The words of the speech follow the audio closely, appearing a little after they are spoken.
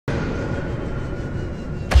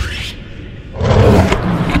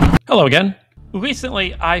Hello again.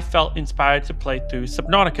 Recently, I felt inspired to play through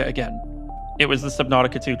Subnautica again. It was the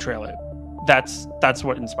Subnautica 2 trailer. That's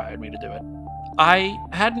what inspired me to do it. I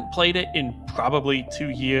hadn't played it in probably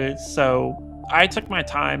 2 years, so I took my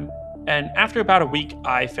time, and after about a week,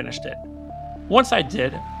 I finished it. Once I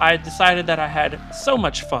did, I decided that I had so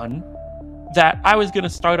much fun that I was going to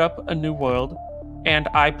start up a new world, and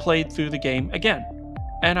I played through the game again.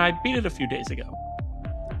 And I beat it a few days ago.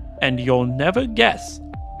 And you'll never guess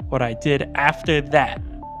what I did after that.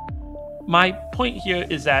 My point here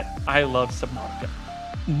is that I love Subnautica.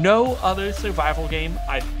 No other survival game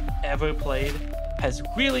I've ever played has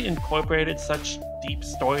really incorporated such deep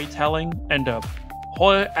storytelling and a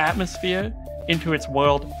horror atmosphere into its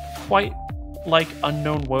world quite like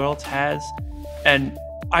Unknown Worlds has, and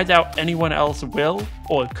I doubt anyone else will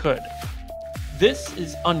or could. This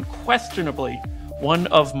is unquestionably one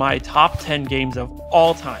of my top 10 games of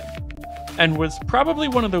all time, and was probably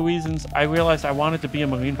one of the reasons I realized I wanted to be a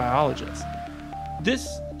marine biologist. This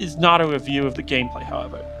is not a review of the gameplay,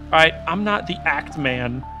 however. Alright, I'm not the act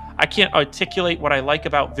man. I can't articulate what I like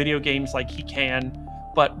about video games like he can,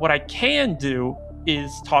 but what I can do is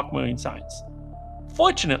talk marine science.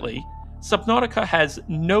 Fortunately, Subnautica has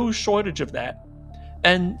no shortage of that,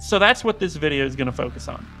 and so that's what this video is going to focus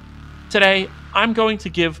on. Today, I'm going to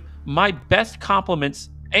give my best compliments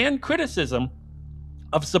and criticism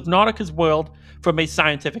of Subnautica's world from a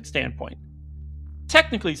scientific standpoint.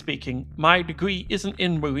 Technically speaking, my degree isn't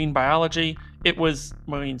in marine biology, it was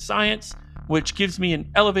marine science, which gives me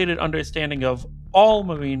an elevated understanding of all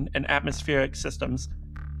marine and atmospheric systems.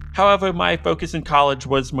 However, my focus in college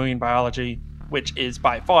was marine biology, which is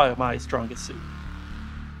by far my strongest suit.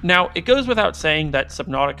 Now, it goes without saying that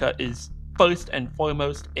Subnautica is first and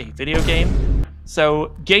foremost a video game,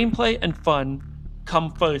 so gameplay and fun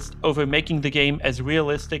come first over making the game as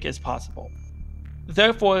realistic as possible.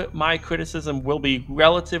 Therefore, my criticism will be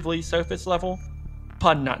relatively surface level,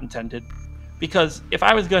 pun not intended, because if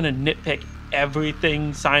I was going to nitpick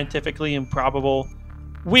everything scientifically improbable,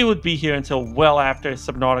 we would be here until well after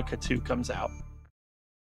Subnautica 2 comes out.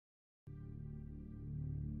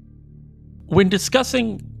 When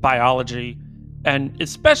discussing biology, and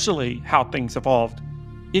especially how things evolved,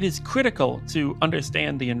 it is critical to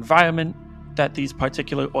understand the environment that these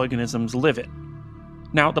particular organisms live in.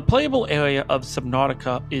 Now, the playable area of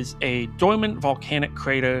Subnautica is a dormant volcanic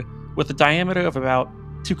crater with a diameter of about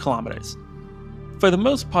 2 kilometers. For the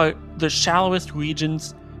most part, the shallowest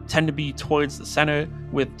regions tend to be towards the center,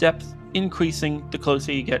 with depth increasing the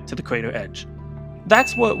closer you get to the crater edge.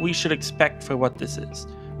 That's what we should expect for what this is.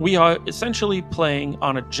 We are essentially playing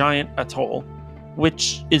on a giant atoll,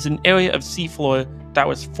 which is an area of seafloor that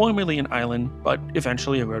was formerly an island but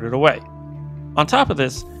eventually eroded away. On top of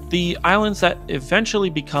this, the islands that eventually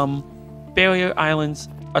become barrier islands,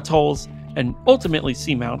 atolls, and ultimately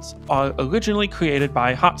seamounts are originally created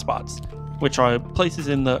by hotspots, which are places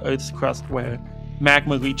in the Earth's crust where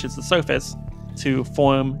magma reaches the surface to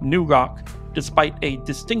form new rock despite a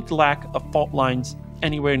distinct lack of fault lines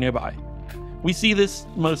anywhere nearby. We see this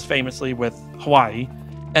most famously with Hawaii,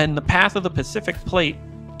 and the path of the Pacific Plate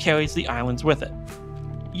carries the islands with it.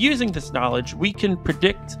 Using this knowledge, we can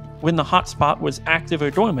predict when the hotspot was active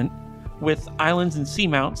or dormant, with islands and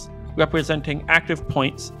seamounts representing active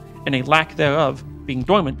points and a lack thereof being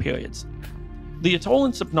dormant periods. The atoll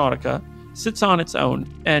in Subnautica sits on its own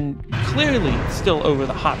and clearly still over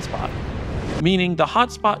the hotspot, meaning the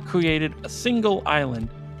hotspot created a single island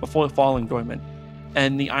before falling dormant,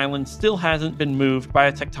 and the island still hasn't been moved by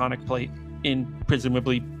a tectonic plate in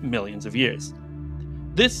presumably millions of years.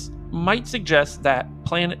 This might suggest that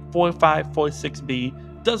planet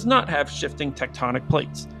 4546b does not have shifting tectonic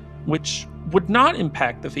plates, which would not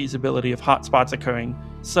impact the feasibility of hotspots occurring,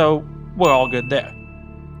 so we're all good there.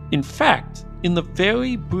 In fact, in the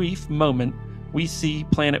very brief moment we see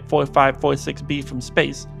planet 4546b from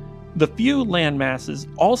space, the few land masses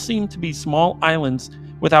all seem to be small islands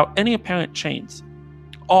without any apparent chains,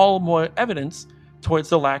 all more evidence towards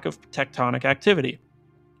the lack of tectonic activity.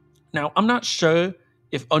 Now, I'm not sure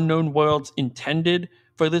if Unknown Worlds intended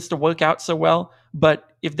for this to work out so well, but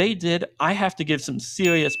if they did, I have to give some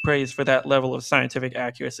serious praise for that level of scientific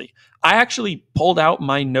accuracy. I actually pulled out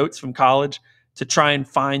my notes from college to try and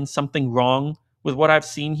find something wrong with what I've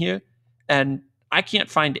seen here, and I can't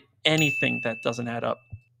find anything that doesn't add up.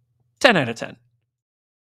 10 out of 10.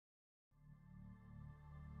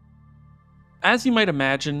 As you might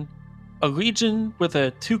imagine, a region with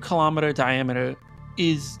a 2-kilometer diameter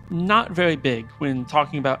is not very big when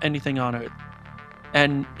talking about anything on Earth,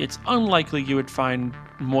 and it's unlikely you would find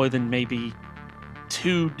more than maybe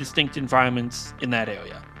 2 distinct environments in that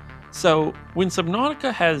area. So when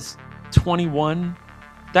Subnautica has 21,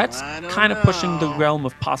 that's kind of pushing the realm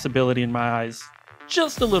of possibility in my eyes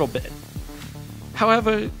just a little bit.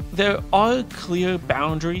 However, there are clear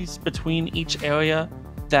boundaries between each area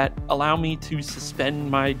that allow me to suspend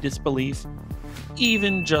my disbelief,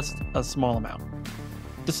 even just a small amount.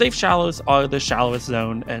 The safe shallows are the shallowest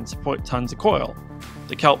zone and support tons of coral.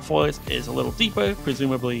 The kelp forest is a little deeper,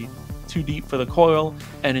 presumably too deep for the coral,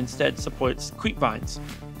 and instead supports creep vines.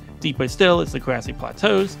 Deeper still is the grassy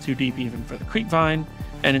plateaus, too deep even for the creep vine,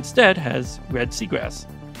 and instead has red seagrass.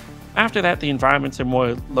 After that, the environments are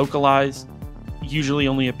more localized, usually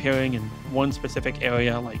only appearing in one specific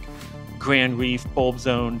area like Grand Reef, Bulb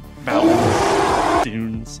Zone, mountains,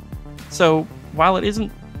 dunes. So while it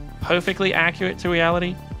isn't perfectly accurate to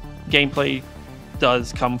reality, gameplay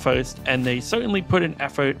does come first, and they certainly put an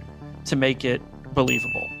effort to make it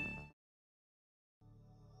believable.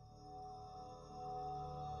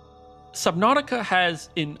 Subnautica has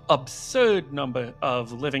an absurd number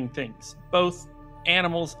of living things, both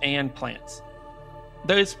animals and plants.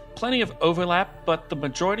 There's plenty of overlap, but the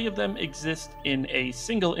majority of them exist in a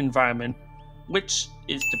single environment, which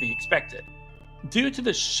is to be expected. Due to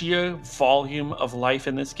the sheer volume of life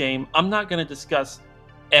in this game, I'm not going to discuss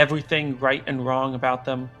everything right and wrong about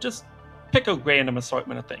them, just pick a random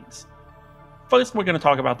assortment of things. First, we're going to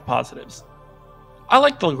talk about the positives. I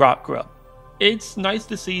like the rock grub. It's nice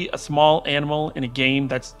to see a small animal in a game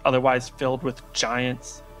that's otherwise filled with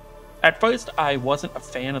giants. At first, I wasn't a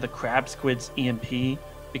fan of the crab squid's EMP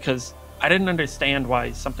because I didn't understand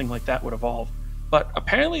why something like that would evolve, but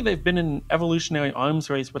apparently they've been in an evolutionary arms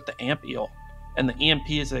race with the ant eel, and the EMP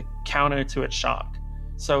is a counter to its shock.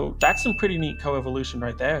 So that's some pretty neat co-evolution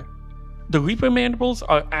right there. The Reaper mandibles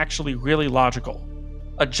are actually really logical.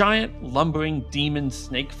 A giant lumbering demon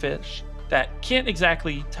snakefish that can't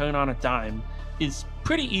exactly turn on a dime is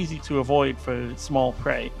pretty easy to avoid for small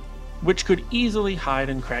prey, which could easily hide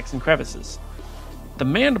in cracks and crevices. The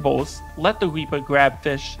mandibles let the Reaper grab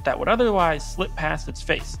fish that would otherwise slip past its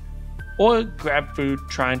face, or grab food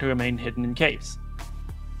trying to remain hidden in caves.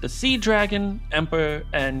 The sea dragon, emperor,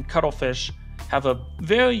 and cuttlefish have a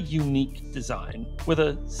very unique design, with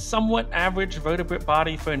a somewhat average vertebrate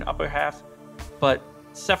body for an upper half, but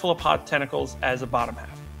cephalopod tentacles as a bottom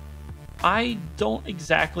half. I don't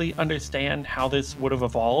exactly understand how this would have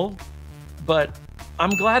evolved, but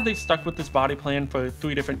I'm glad they stuck with this body plan for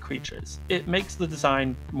 3 different creatures. It makes the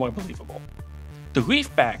design more believable. The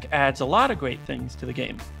reefback adds a lot of great things to the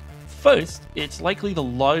game. First, it's likely the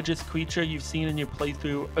largest creature you've seen in your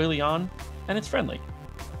playthrough early on, and it's friendly,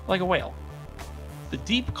 like a whale. The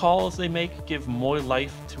deep calls they make give more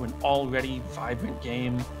life to an already vibrant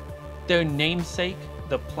game. Their namesake,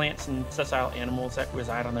 the plants and sessile animals that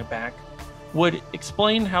reside on their back, would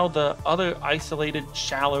explain how the other isolated,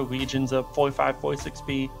 shallow regions of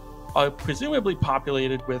 4546b are presumably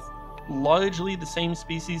populated with largely the same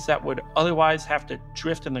species that would otherwise have to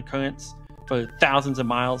drift in the currents for thousands of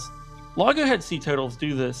miles. Loggerhead sea turtles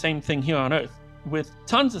do the same thing here on Earth, with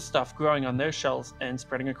tons of stuff growing on their shells and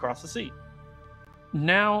spreading across the sea.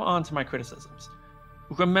 Now on to my criticisms.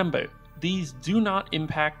 Remember, these do not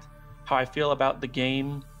impact how I feel about the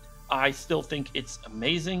game. I still think it's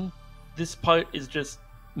amazing. This part is just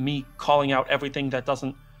me calling out everything that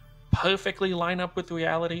doesn't perfectly line up with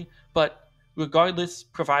reality, but regardless,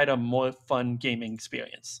 provide a more fun gaming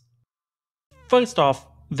experience. First off,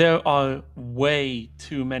 there are way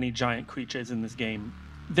too many giant creatures in this game.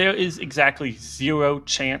 There is exactly 0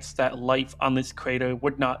 chance that life on this crater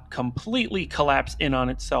would not completely collapse in on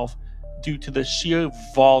itself due to the sheer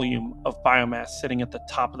volume of biomass sitting at the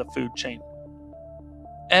top of the food chain.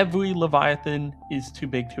 Every leviathan is too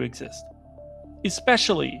big to exist,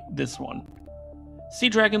 especially this one. Sea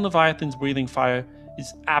Dragon Leviathan's breathing fire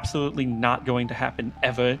is absolutely not going to happen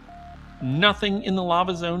ever. Nothing in the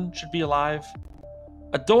lava zone should be alive.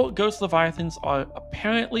 Adult ghost leviathans are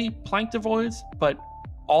apparently planktivores, but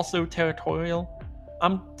also territorial.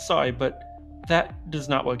 I'm sorry, but that does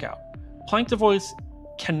not work out. Planktivores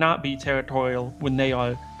cannot be territorial when they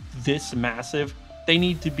are this massive. They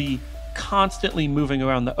need to be constantly moving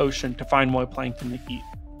around the ocean to find more plankton to eat.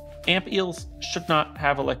 Amp eels should not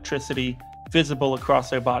have electricity visible across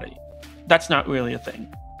their body. That's not really a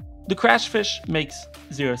thing. The crash fish makes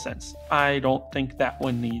 0 sense. I don't think that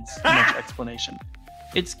one needs much explanation.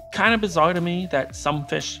 It's kind of bizarre to me that some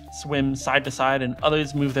fish swim side to side and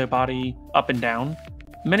others move their body up and down.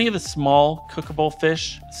 Many of the small, cookable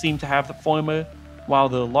fish seem to have the former, while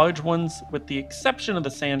the large ones, with the exception of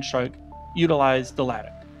the sand shark, utilize the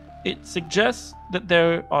latter. It suggests that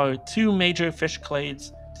there are 2 major fish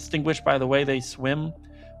clades distinguished by the way they swim,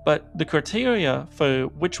 but the criteria for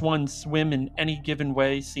which ones swim in any given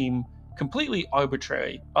way seem completely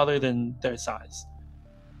arbitrary other than their size.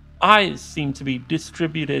 Eyes seem to be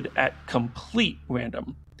distributed at complete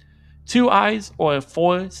random. 2 eyes or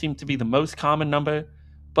 4 seem to be the most common number,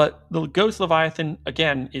 but the ghost leviathan,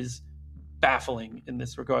 again, is baffling in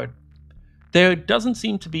this regard. There doesn't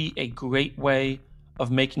seem to be a great way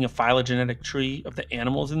of making a phylogenetic tree of the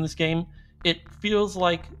animals in this game. It feels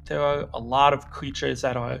like there are a lot of creatures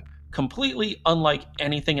that are completely unlike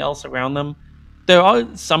anything else around them. There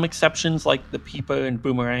are some exceptions, like the peeper and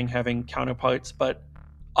boomerang having counterparts, but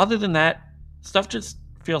other than that, stuff just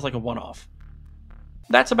feels like a one-off.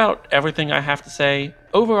 That's about everything I have to say.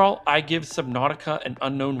 Overall, I give Subnautica and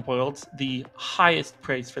Unknown Worlds the highest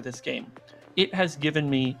praise for this game. It has given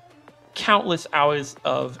me countless hours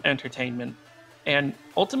of entertainment and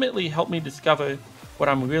ultimately helped me discover what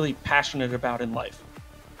I'm really passionate about in life.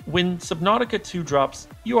 When Subnautica 2 drops,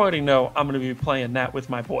 you already know I'm going to be playing that with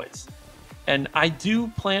my boys. And I do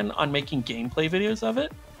plan on making gameplay videos of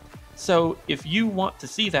it, so if you want to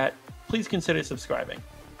see that, please consider subscribing.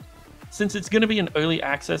 Since it's going to be in early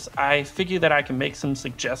access, I figure that I can make some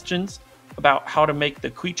suggestions about how to make the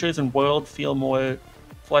creatures and world feel more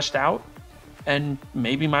fleshed out, and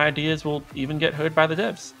maybe my ideas will even get heard by the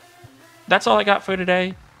devs. That's all I got for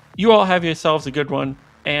today. You all have yourselves a good one,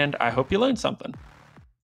 and I hope you learned something.